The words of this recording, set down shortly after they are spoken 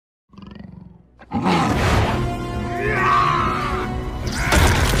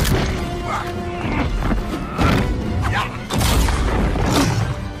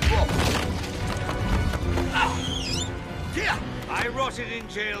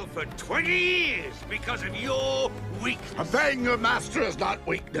jail for 20 years because of your weakness. Obeying your master is not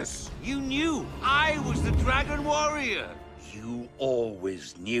weakness. You knew I was the Dragon Warrior. You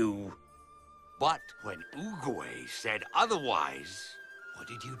always knew. But when Oogway said otherwise, what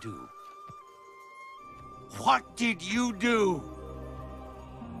did you do? What did you do?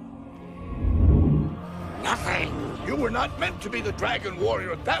 Nothing. You were not meant to be the Dragon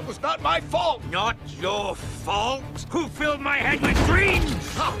Warrior. That was not my fault. Not your fault? Who filled my head with dreams?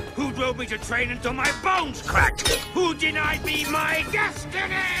 Who drove me to train until my bones cracked? Who denied me my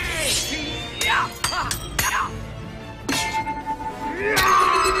destiny?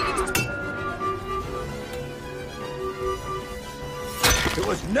 It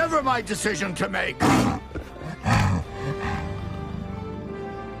was never my decision to make.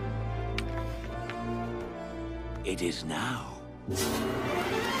 It is now.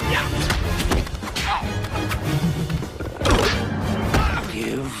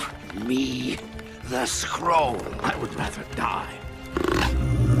 Give me the scroll. I would rather die.